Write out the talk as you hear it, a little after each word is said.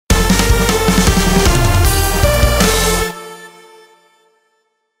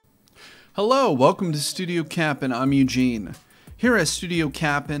Hello, welcome to Studio Capon. I'm Eugene. Here at Studio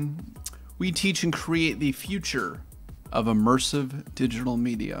Capon, we teach and create the future of immersive digital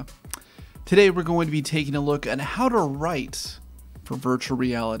media. Today we're going to be taking a look at how to write for virtual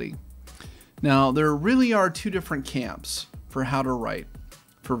reality. Now, there really are two different camps for how to write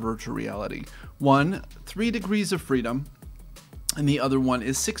for virtual reality. One, 3 degrees of freedom, and the other one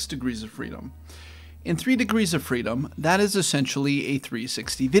is 6 degrees of freedom. In 3 degrees of freedom, that is essentially a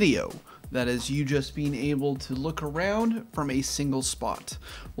 360 video. That is you just being able to look around from a single spot.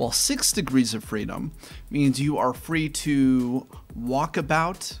 While 6 degrees of freedom means you are free to walk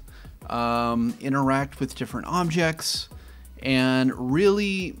about, interact with different objects, and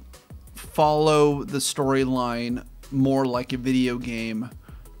really follow the storyline more like a video game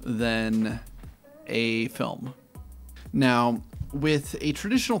than a film. Now, with a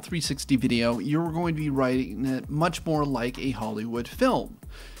traditional 360 video, you're going to be writing it much more like a Hollywood film.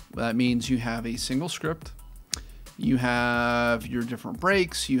 That means you have a single script, you have your different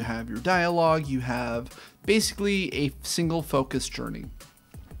breaks, you have your dialogue, you have basically a single focus journey.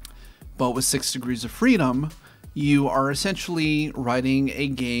 But with 6 degrees of freedom, you are essentially writing a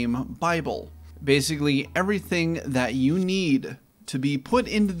game Bible. Basically, everything that you need to be put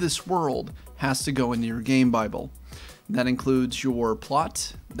into this world has to go into your game Bible. That includes your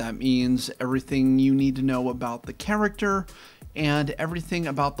plot. That means everything you need to know about the character and everything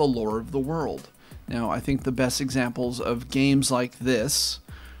about the lore of the world. Now, I think the best examples of games like this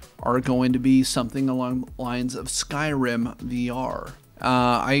are going to be something along the lines of Skyrim VR.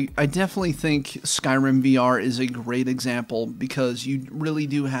 I definitely think Skyrim VR is a great example because you really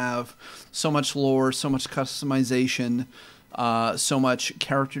do have so much lore, so much customization, so much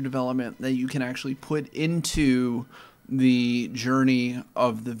character development that you can actually put into the journey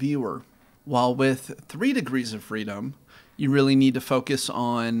of the viewer. While with 3 degrees of freedom, you really need to focus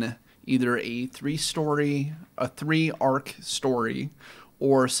on either a 3-arc story,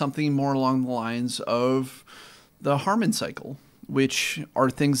 or something more along the lines of the Harmon cycle, which are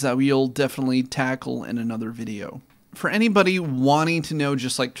things that we'll definitely tackle in another video. For anybody wanting to know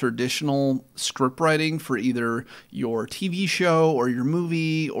just like traditional script writing for either your TV show or your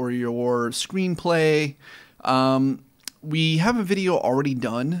movie or your screenplay, we have a video already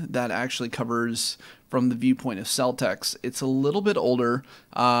done that actually covers from the viewpoint of Celtx. It's a little bit older,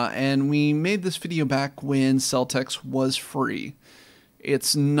 and we made this video back when Celtx was free.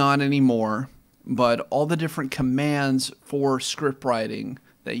 It's not anymore, but all the different commands for script writing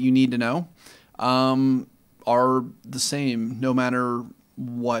that you need to know are the same no matter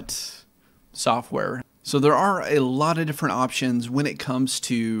what software. So there are a lot of different options when it comes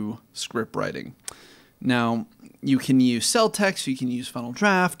to script writing. Now, you can use Celtx, you can use Final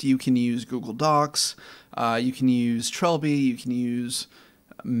Draft, you can use Google Docs, you can use Trilby, you can use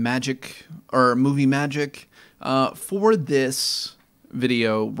Magic or Movie Magic. For this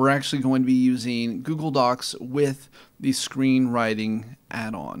video, we're actually going to be using Google Docs with the screenwriting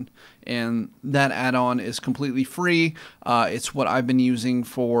add-on. And that add-on is completely free. It's what I've been using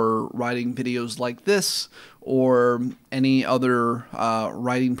for writing videos like this or any other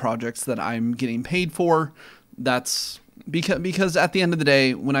writing projects that I'm getting paid for. That's because at the end of the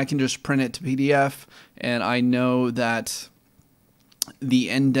day, when I can just print it to PDF and I know that the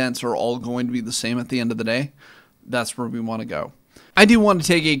indents are all going to be the same at the end of the day, that's where we want to go. I do want to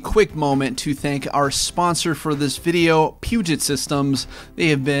take a quick moment to thank our sponsor for this video, Puget Systems. They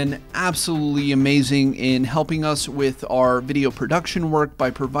have been absolutely amazing in helping us with our video production work by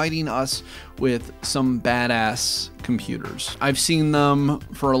providing us with some badass computers. I've seen them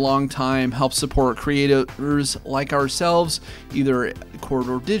for a long time help support creators like ourselves, either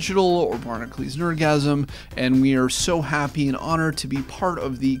Corridor Digital or Barnacules Nerdgasm, and we are so happy and honored to be part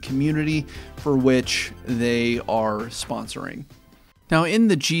of the community for which they are sponsoring. Now, in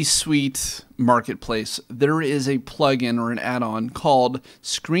the G Suite marketplace, there is a plugin or an add-on called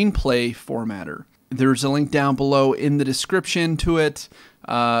Screenplay Formatter. There's a link down below in the description to it.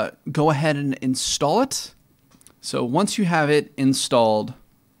 Go ahead and install it. So once you have it installed,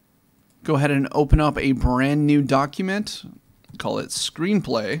 go ahead and open up a brand new document, call it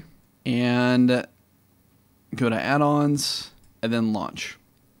Screenplay, and go to Add-ons and then Launch.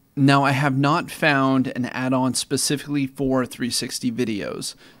 Now, I have not found an add-on specifically for 360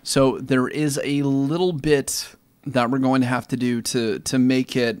 videos, so there is a little bit that we're going to have to do to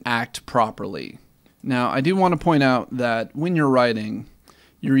make it act properly. Now, I do want to point out that when you're writing,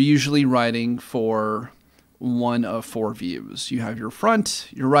 you're usually writing for one of 4 views. You have your front,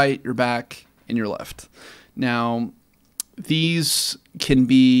 your right, your back, and your left. Now, these can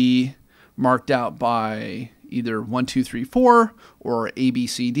be marked out by either 1, 2, 3, 4 or A, B,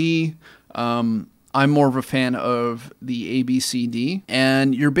 C, D. I'm more of a fan of the ABCD,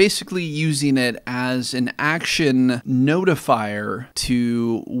 and you're basically using it as an action notifier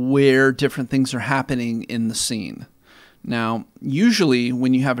to where different things are happening in the scene. Now, usually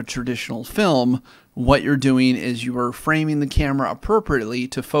when you have a traditional film, what you're doing is you are framing the camera appropriately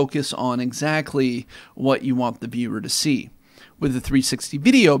to focus on exactly what you want the viewer to see. With the 360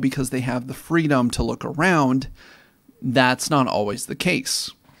 video, because they have the freedom to look around, that's not always the case.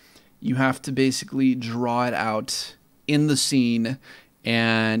 You have to basically draw it out in the scene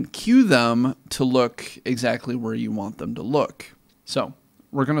and cue them to look exactly where you want them to look. So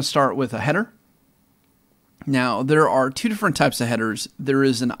we're going to start with a header. Now, there are two different types of headers. There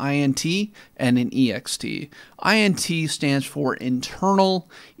is an INT and an EXT. INT stands for internal,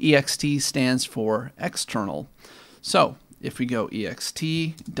 EXT stands for external. So if we go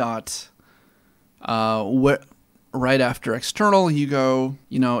EXT dot, right after external, you go,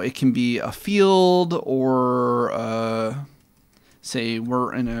 it can be a field or say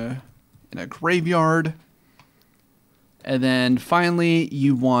we're in a graveyard. And then finally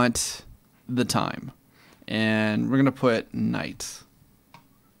you want the time. And we're going to put night.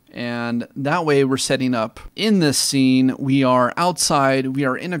 And that way we're setting up in this scene. We are outside, we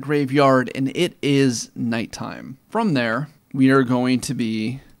are in a graveyard, and it is nighttime. From there, we are going to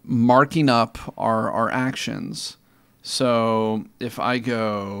be marking up our actions. So if I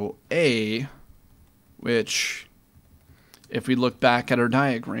go A, which if we look back at our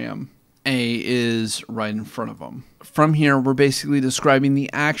diagram, A is right in front of them. From here, we're basically describing the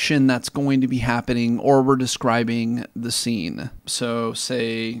action that's going to be happening, or we're describing the scene. So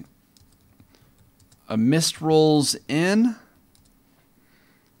say a mist rolls in,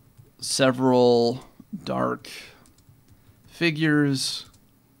 several dark figures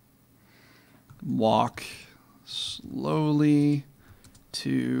walk slowly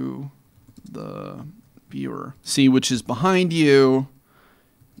to the viewer. See, which is behind you,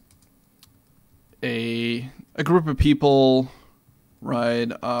 a group of people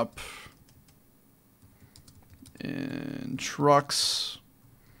ride up in trucks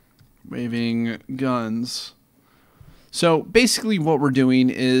waving guns. So basically what we're doing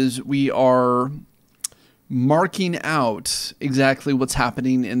is we are marking out exactly what's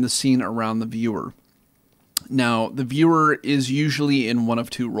happening in the scene around the viewer. Now, the viewer is usually in one of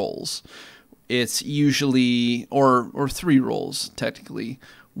two roles. It's usually, or three roles, technically.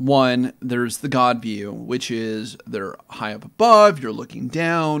 One, there's the God view, which is they're high up above, you're looking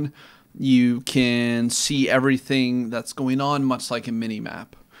down, you can see everything that's going on, much like a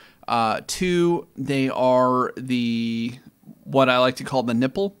mini-map. Two, they are what I like to call the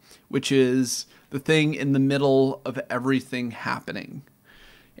nipple, which is the thing in the middle of everything happening.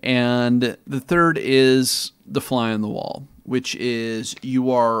 And the third is the fly on the wall, which is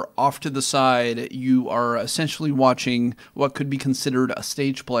you are off to the side. You are essentially watching what could be considered a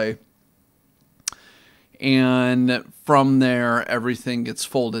stage play. And from there, everything gets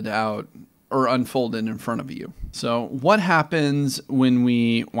folded out or unfolded in front of you. So what happens when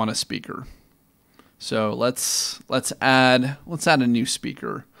we want a speaker? So let's add a new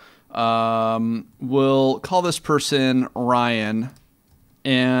speaker. We'll call this person Ryan.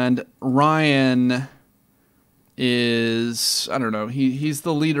 And Ryan is, I don't know, he's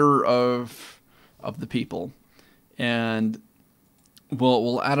the leader of the people. And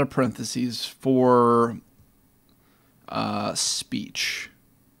we'll add a parentheses for speech.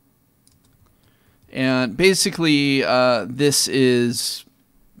 And basically this is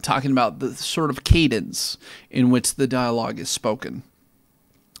talking about the sort of cadence in which the dialogue is spoken.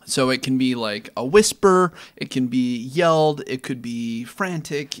 So it can be like a whisper, it can be yelled, it could be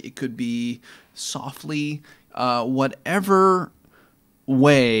frantic, it could be softly, whatever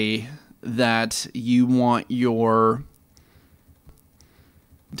way that you want your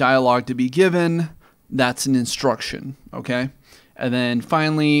dialogue to be given, that's an instruction, okay? And then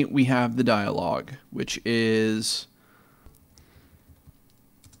finally, we have the dialogue, which is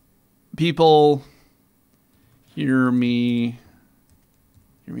people hear me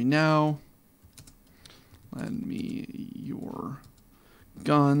now, lend me your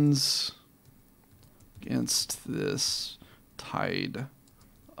guns against this tide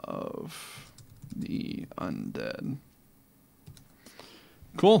of the undead.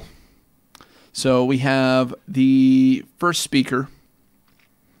 Cool. So we have the first speaker,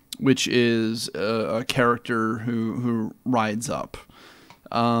 which is a character who rides up.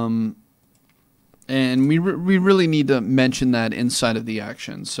 And we really need to mention that inside of the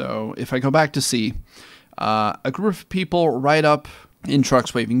action. So if I go back to C, a group of people ride up in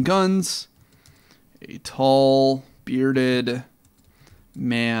trucks waving guns. A tall, bearded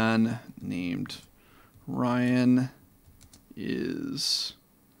man named Ryan is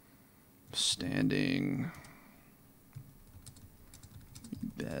standing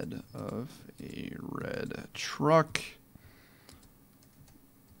bed of a red truck,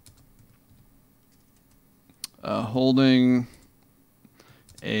 holding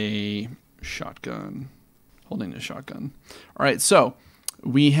a shotgun. Holding a shotgun. All right, so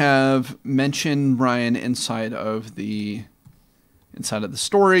we have mentioned Ryan inside of the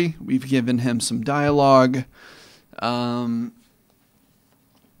story. We've given him some dialogue.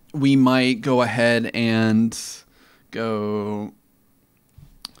 We might go ahead and go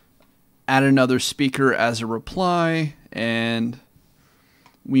add another speaker as a reply, and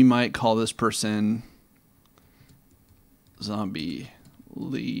we might call this person Zombie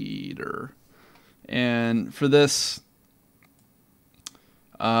Leader. And for this,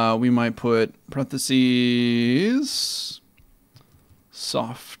 we might put parentheses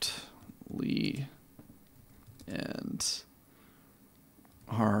softly and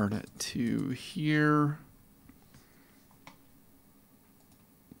hard to hear.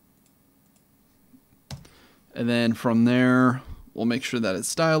 And then from there, we'll make sure that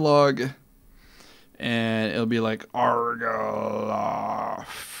it's dialogue. And it'll be like, Argala.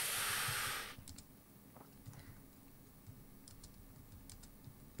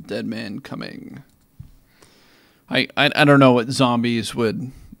 Dead man coming. I don't know what zombies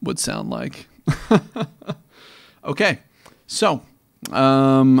would sound like. Okay, so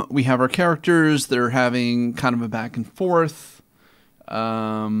we have our characters. They're having kind of a back and forth.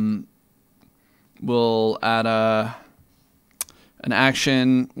 We'll add an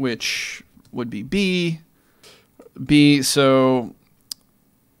action, which would be B. So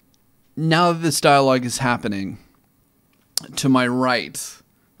now that this dialogue is happening, to my right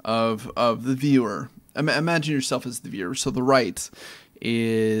of the viewer, imagine yourself as the viewer. So the right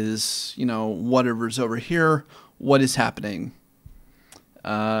is, whatever's over here. What is happening?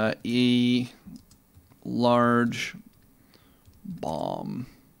 A large bomb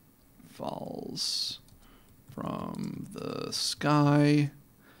falls from the sky.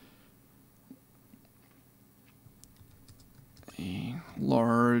 A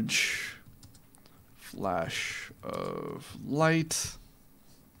large flash of light.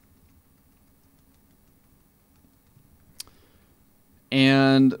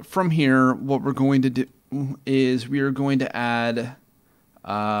 And from here, what we're going to do is we are going to add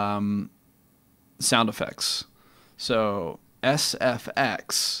sound effects. So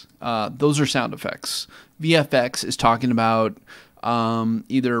SFX, those are sound effects. VFX is talking about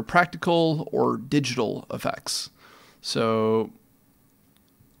either practical or digital effects. So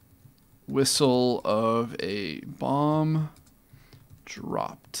whistle of a bomb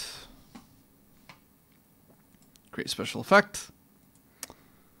dropped. Great special effect.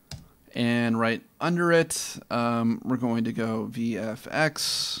 And right under it, we're going to go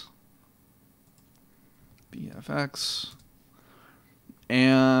VFX.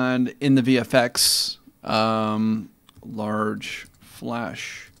 And in the VFX, large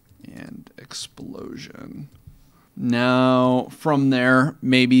flash and explosion. Now, from there,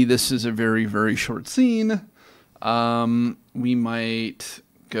 maybe this is a very, very short scene. We might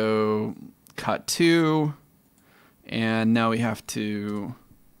go cut to, and now we have to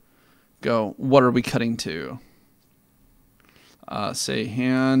go, what are we cutting to? Say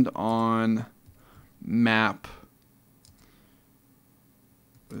hand on map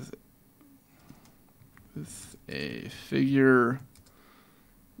with a figure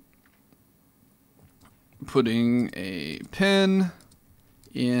putting a pin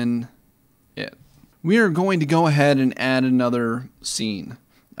in it. We are going to go ahead and add another scene.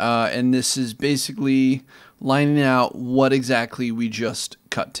 And this is basically lining out what exactly we just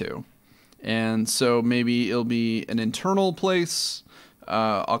cut to. And so maybe it'll be an internal place.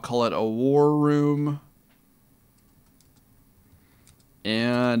 I'll call it a war room.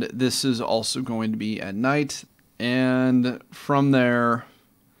 And this is also going to be at night. And from there,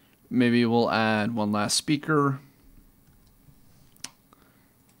 maybe we'll add one last speaker.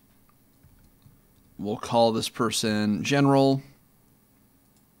 We'll call this person General.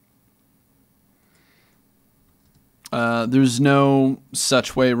 There's no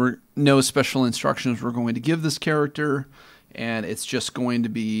such way, no special instructions we're going to give this character, and it's just going to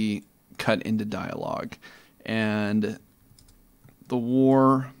be cut into dialogue. And the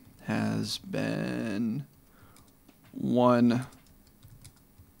war has been won.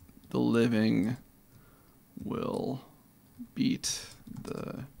 The living will beat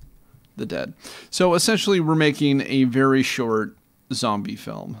the dead. So essentially, we're making a very short zombie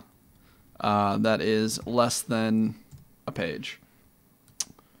film. that is less than a page.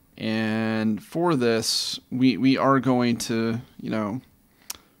 And for this, we are going to,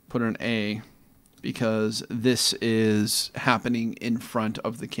 put an A, because this is happening in front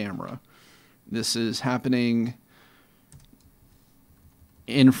of the camera. This is happening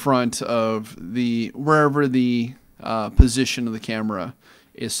in front of wherever the position of the camera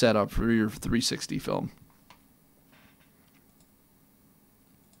is set up for your 360 film.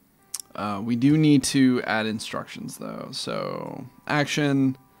 We do need to add instructions though. So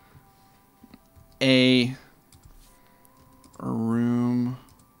action, a room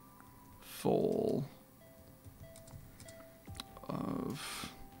full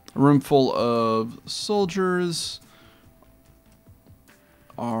of soldiers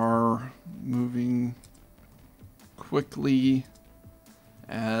are moving quickly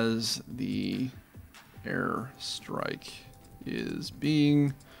as the airstrike is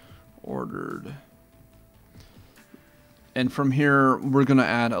being ordered. And from here, we're going to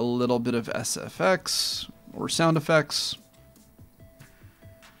add a little bit of SFX or sound effects.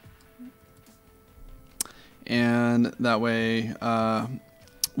 And that way,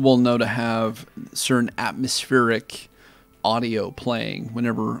 we'll know to have certain atmospheric audio playing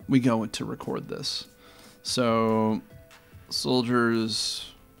whenever we go to record this. So,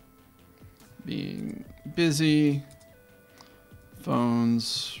 soldiers being busy,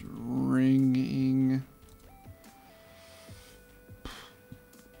 phones ringing,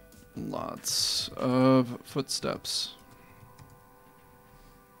 lots of footsteps.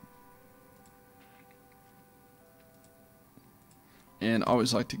 And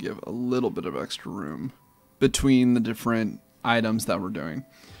always like to give a little bit of extra room between the different items that we're doing.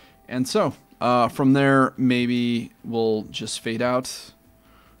 And so, from there, maybe we'll just fade out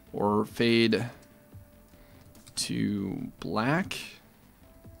or fade to black.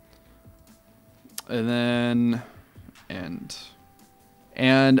 And then end.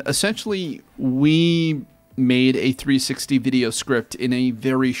 And essentially, we made a 360 video script in a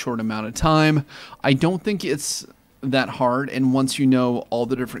very short amount of time. I don't think it's that hard, and once you know all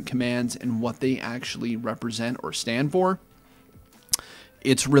the different commands and what they actually represent or stand for,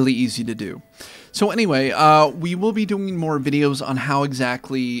 it's really easy to do. So anyway, we will be doing more videos on how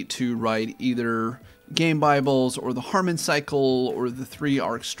exactly to write either game Bibles or the Harmon cycle or the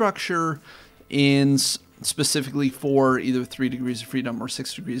 3-arc structure in specifically for either 3 Degrees of Freedom or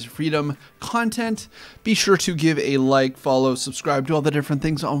 6 Degrees of Freedom content. Be sure to give a like, follow, subscribe to all the different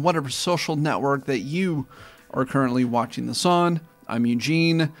things on whatever social network that you are currently watching this on. I'm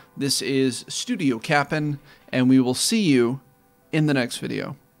Eugene. This is Studio Capon, and we will see you in the next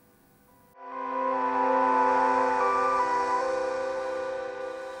video.